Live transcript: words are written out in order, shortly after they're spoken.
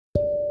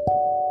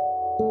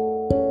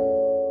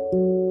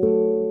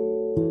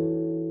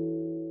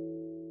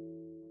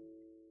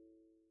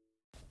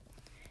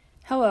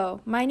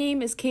Hello, my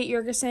name is Kate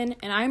Yergeson,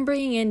 and I'm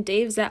bringing in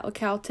Dave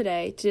Zatlokow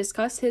today to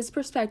discuss his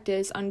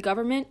perspectives on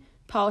government,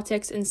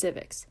 politics, and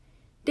civics.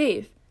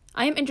 Dave,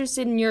 I am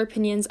interested in your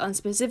opinions on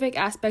specific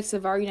aspects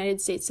of our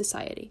United States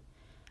society.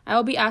 I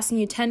will be asking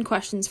you 10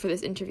 questions for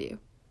this interview.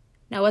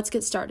 Now let's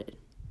get started.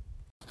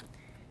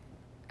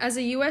 As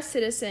a U.S.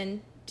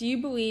 citizen, do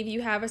you believe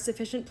you have a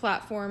sufficient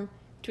platform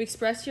to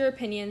express your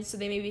opinions so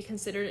they may be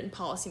considered in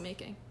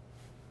policymaking?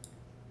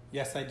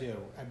 Yes, I do.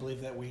 I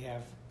believe that we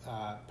have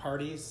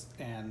parties,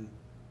 and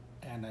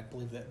I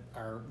believe that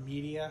our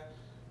media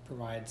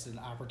provides an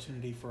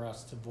opportunity for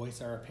us to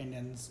voice our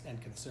opinions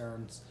and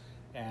concerns.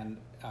 And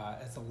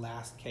as a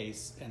last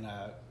case, and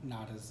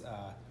not as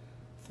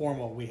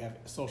formal, we have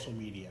social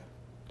media.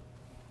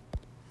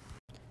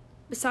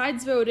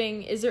 Besides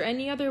voting, is there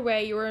any other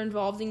way you are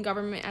involved in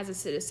government as a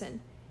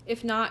citizen?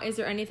 If not, is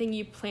there anything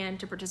you plan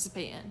to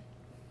participate in?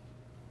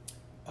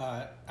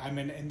 I'm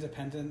an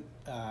independent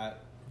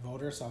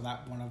voter, so I'm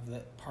not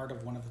part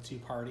of one of the two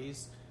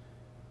parties.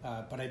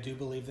 But I do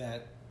believe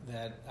that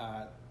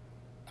I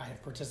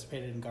have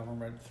participated in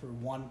government through,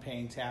 one,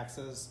 paying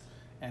taxes,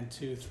 and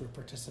two, through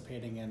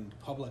participating in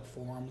public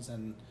forums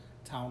and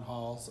town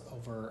halls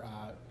over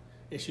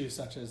issues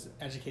such as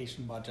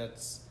education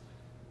budgets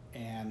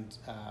and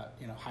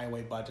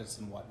highway budgets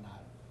and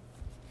whatnot.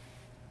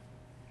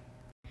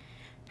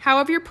 How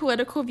have your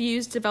political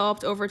views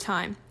developed over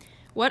time?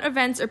 What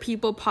events or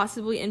people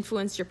possibly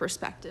influenced your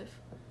perspective?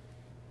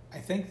 I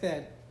think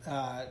that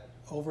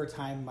over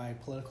time my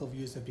political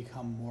views have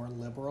become more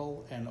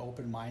liberal and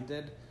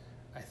open-minded.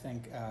 I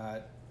think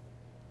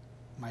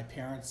my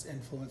parents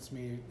influenced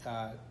me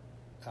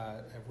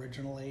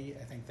originally.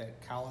 I think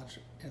that college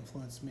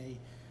influenced me.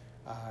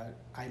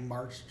 I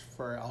marched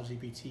for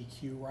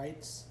LGBTQ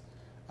rights.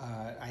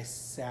 I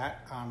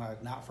sat on a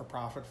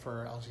not-for-profit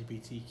for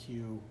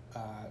LGBTQ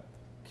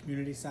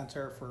community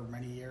center for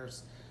many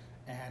years.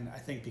 And I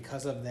think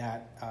because of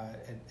that,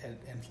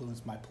 it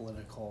influenced my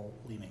political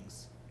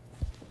leanings.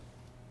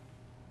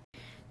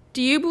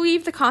 Do you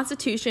believe the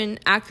Constitution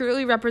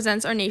accurately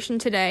represents our nation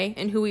today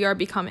and who we are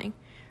becoming?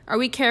 Are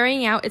we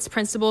carrying out its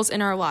principles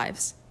in our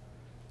lives?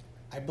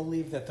 I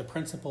believe that the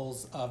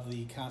principles of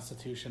the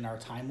Constitution are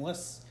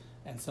timeless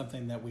and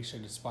something that we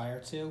should aspire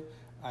to.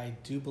 I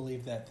do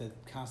believe that the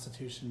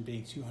Constitution,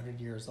 being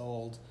 200 years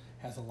old,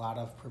 has a lot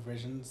of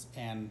provisions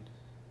and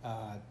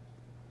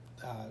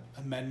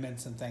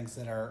amendments and things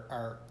that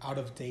are out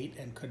of date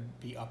and could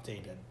be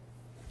updated.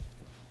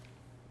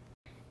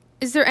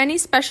 Is there any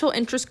special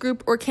interest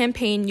group or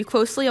campaign you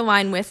closely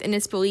align with in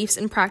its beliefs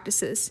and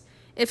practices?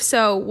 If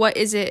so, what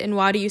is it and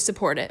why do you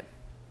support it?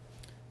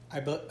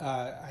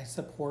 I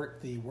support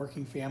the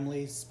Working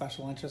Families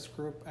Special Interest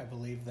Group. I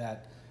believe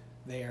that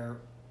they are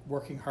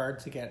working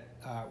hard to get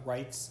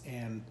rights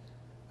and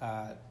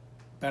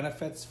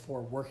benefits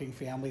for working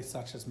families,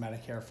 such as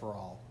Medicare for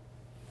All.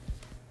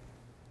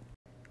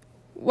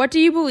 What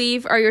do you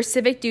believe are your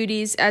civic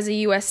duties as a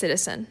U.S.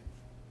 citizen?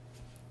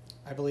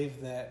 I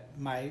believe that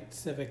my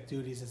civic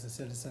duties as a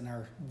citizen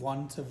are,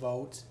 1, to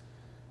vote,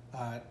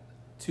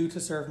 2, to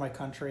serve my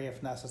country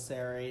if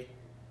necessary,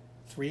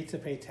 3, to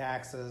pay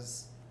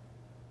taxes,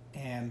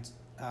 and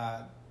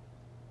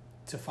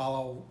to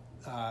follow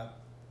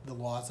the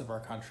laws of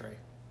our country.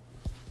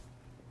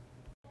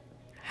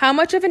 How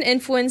much of an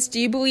influence do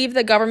you believe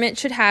the government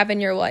should have in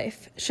your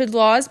life? Should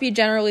laws be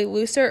generally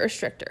looser or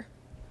stricter?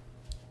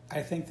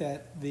 I think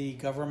that the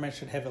government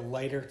should have a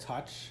lighter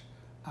touch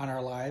on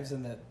our lives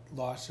and that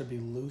laws should be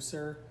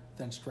looser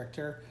than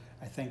stricter.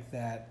 I think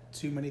that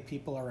too many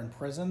people are in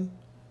prison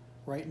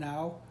right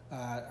now.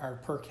 Our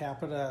per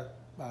capita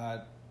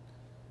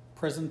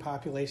prison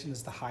population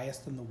is the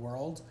highest in the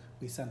world.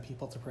 We send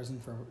people to prison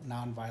for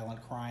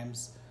nonviolent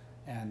crimes,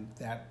 and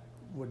that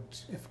would,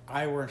 if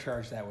I were in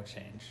charge, that would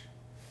change.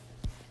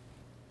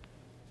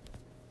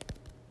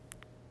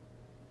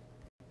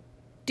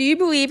 Do you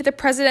believe the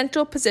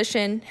presidential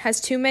position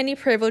has too many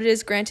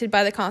privileges granted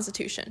by the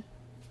Constitution?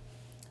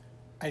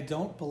 I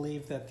don't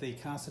believe that the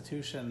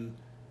Constitution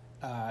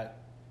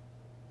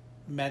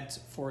meant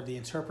for the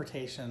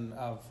interpretation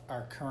of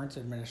our current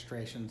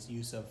administration's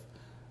use of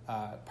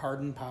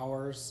pardon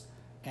powers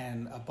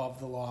and above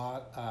the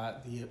law,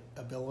 the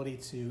ability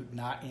to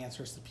not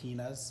answer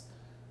subpoenas.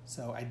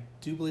 So I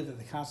do believe that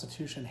the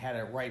Constitution had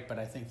it right, but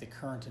I think the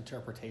current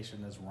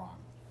interpretation is wrong.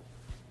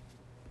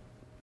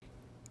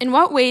 In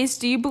what ways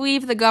do you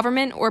believe the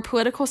government or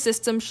political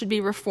system should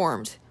be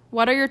reformed?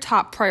 What are your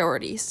top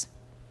priorities?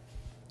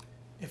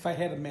 If I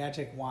had a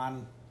magic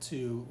wand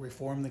to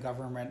reform the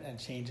government and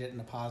change it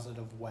in a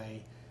positive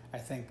way, I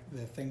think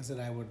the things that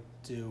I would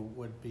do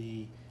would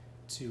be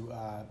to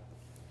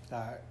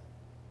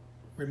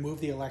remove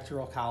the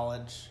Electoral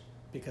College,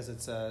 because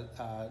it's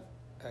a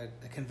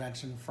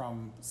convention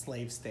from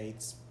slave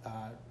states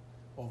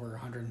over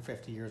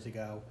 150 years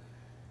ago.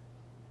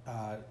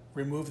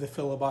 Remove the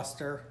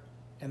filibuster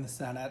in the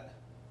Senate.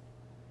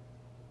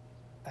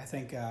 I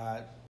think,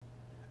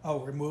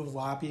 remove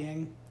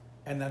lobbying.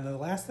 And then the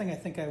last thing I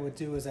think I would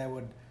do is I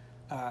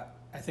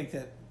think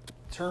that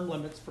term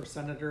limits for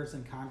senators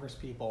and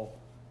congresspeople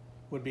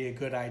would be a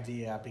good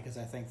idea, because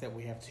I think that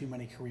we have too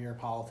many career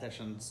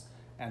politicians,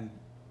 and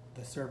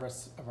the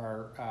service of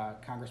our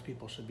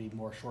congresspeople should be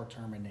more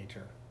short-term in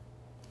nature.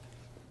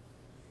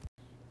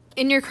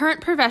 In your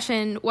current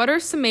profession, what are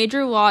some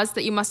major laws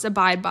that you must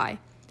abide by?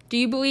 Do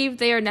you believe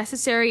they are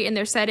necessary in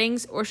their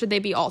settings, or should they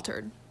be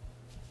altered?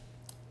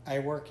 I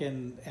work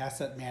in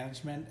asset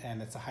management,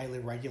 and it's a highly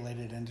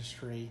regulated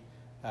industry,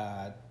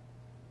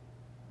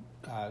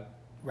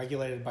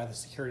 regulated by the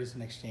Securities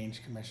and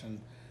Exchange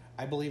Commission.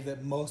 I believe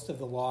that most of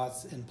the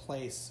laws in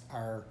place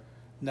are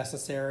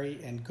necessary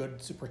and good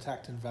to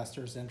protect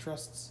investors'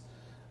 interests.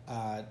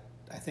 I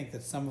think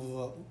that some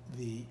of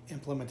the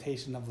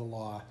implementation of the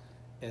law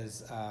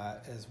is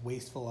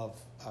wasteful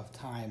of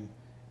time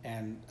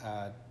and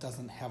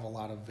doesn't have a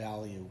lot of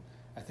value.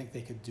 I think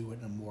they could do it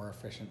in a more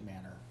efficient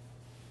manner.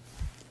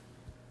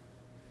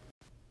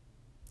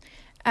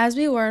 As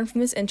we learned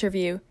from this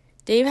interview,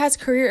 Dave has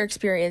career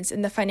experience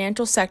in the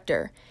financial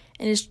sector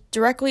and is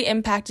directly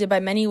impacted by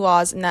many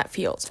laws in that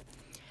field.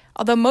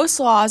 Although most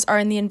laws are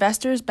in the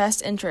investor's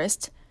best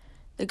interest,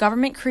 the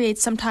government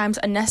creates sometimes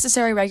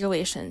unnecessary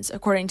regulations,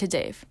 according to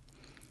Dave.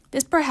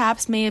 This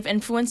perhaps may have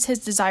influenced his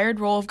desired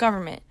role of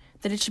government,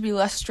 that it should be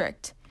less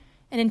strict.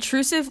 An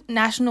intrusive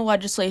national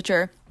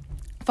legislature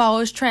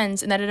follows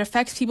trends in that it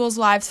affects people's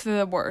lives for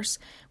the worse,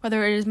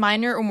 whether it is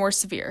minor or more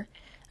severe.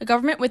 A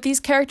government with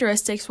these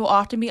characteristics will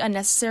often be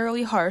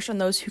unnecessarily harsh on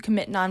those who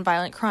commit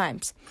nonviolent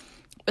crimes.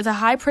 With a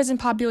high prison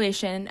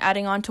population,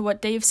 adding on to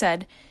what Dave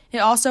said, it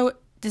also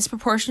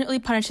disproportionately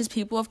punishes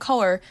people of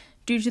color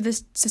due to the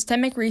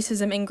systemic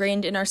racism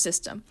ingrained in our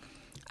system.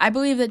 I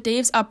believe that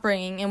Dave's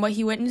upbringing and what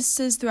he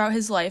witnesses throughout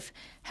his life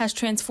has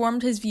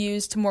transformed his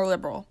views to more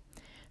liberal.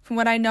 From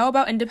what I know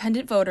about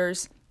independent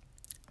voters,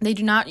 they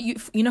do not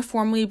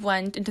uniformly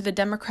blend into the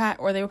Democrat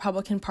or the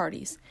Republican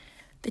parties.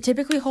 They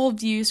typically hold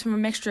views from a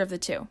mixture of the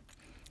two.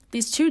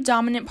 These two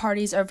dominant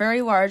parties are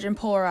very large and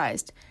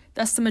polarized,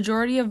 thus the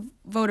majority of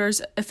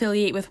voters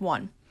affiliate with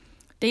one.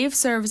 Dave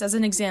serves as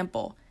an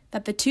example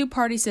that the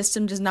two-party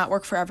system does not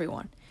work for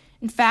everyone.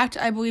 In fact,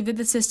 I believe that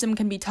the system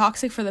can be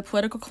toxic for the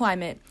political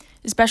climate,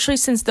 especially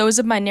since those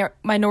of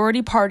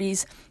minority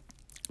parties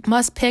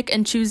must pick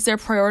and choose their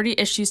priority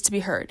issues to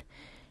be heard.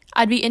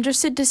 I'd be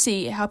interested to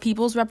see how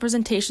people's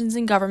representations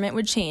in government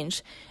would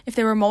change if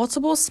there were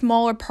multiple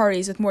smaller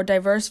parties with more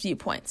diverse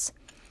viewpoints.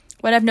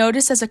 What I've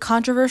noticed as a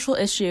controversial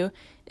issue,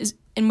 is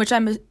in which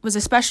I was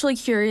especially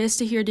curious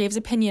to hear Dave's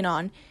opinion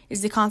on,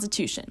 is the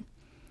Constitution.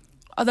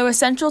 Although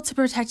essential to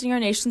protecting our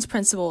nation's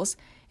principles,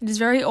 it is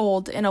very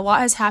old and a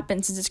lot has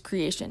happened since its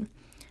creation.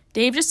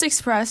 Dave just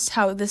expressed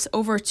how this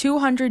over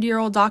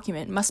 200-year-old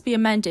document must be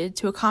amended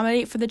to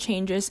accommodate for the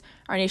changes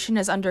our nation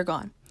has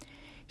undergone.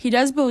 He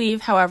does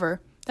believe,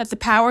 however, that the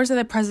powers of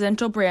the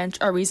presidential branch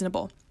are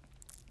reasonable.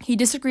 He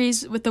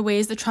disagrees with the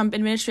ways the Trump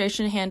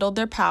administration handled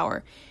their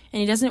power, and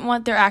he doesn't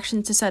want their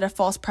actions to set a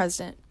false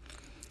precedent.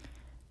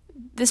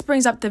 This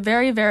brings up the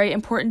very, very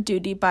important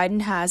duty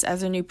Biden has as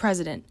their new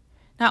president.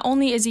 Not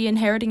only is he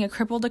inheriting a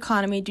crippled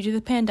economy due to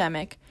the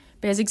pandemic,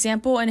 but his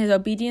example and his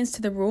obedience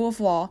to the rule of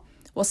law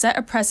will set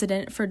a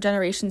precedent for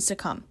generations to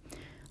come.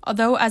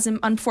 Although as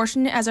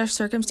unfortunate as our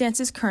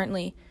circumstances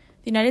currently,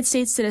 the United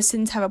States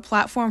citizens have a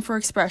platform for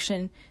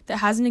expression that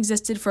hasn't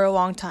existed for a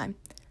long time: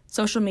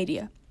 social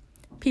media.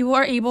 People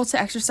are able to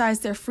exercise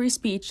their free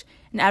speech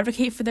and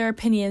advocate for their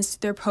opinions through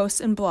their posts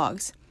and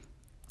blogs.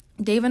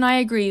 Dave and I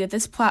agree that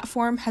this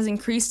platform has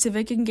increased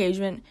civic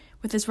engagement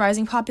with its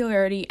rising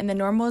popularity and the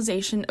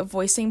normalization of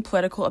voicing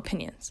political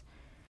opinions.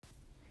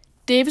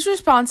 Dave's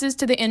responses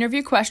to the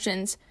interview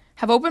questions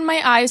have opened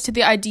my eyes to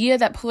the idea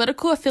that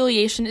political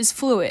affiliation is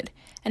fluid,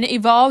 and it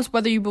evolves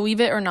whether you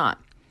believe it or not.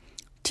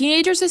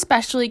 Teenagers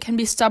especially can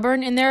be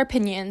stubborn in their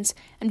opinions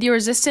and be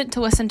resistant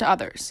to listen to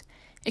others.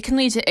 It can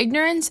lead to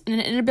ignorance and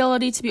an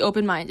inability to be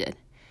open-minded.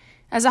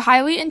 As a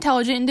highly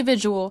intelligent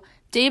individual,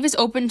 Dave is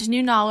open to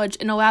new knowledge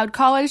and allowed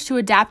college to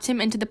adapt him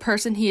into the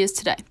person he is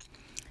today.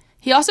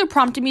 He also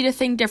prompted me to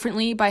think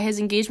differently by his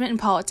engagement in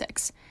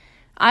politics.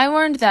 I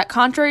learned that,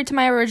 contrary to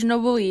my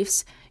original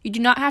beliefs, you do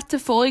not have to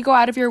fully go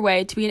out of your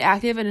way to be an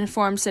active and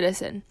informed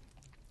citizen.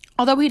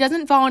 Although he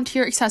doesn't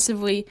volunteer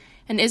excessively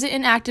and isn't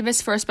an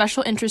activist for a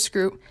special interest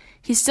group,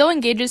 he still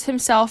engages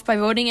himself by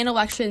voting in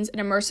elections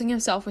and immersing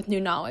himself with new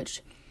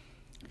knowledge.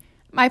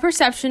 My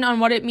perception on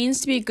what it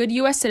means to be a good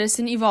U.S.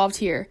 citizen evolved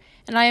here,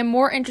 and I am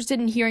more interested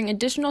in hearing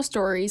additional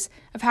stories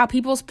of how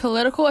people's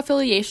political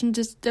affiliation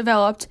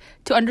developed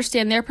to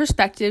understand their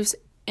perspectives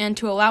and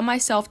to allow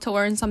myself to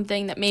learn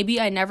something that maybe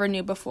I never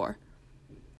knew before.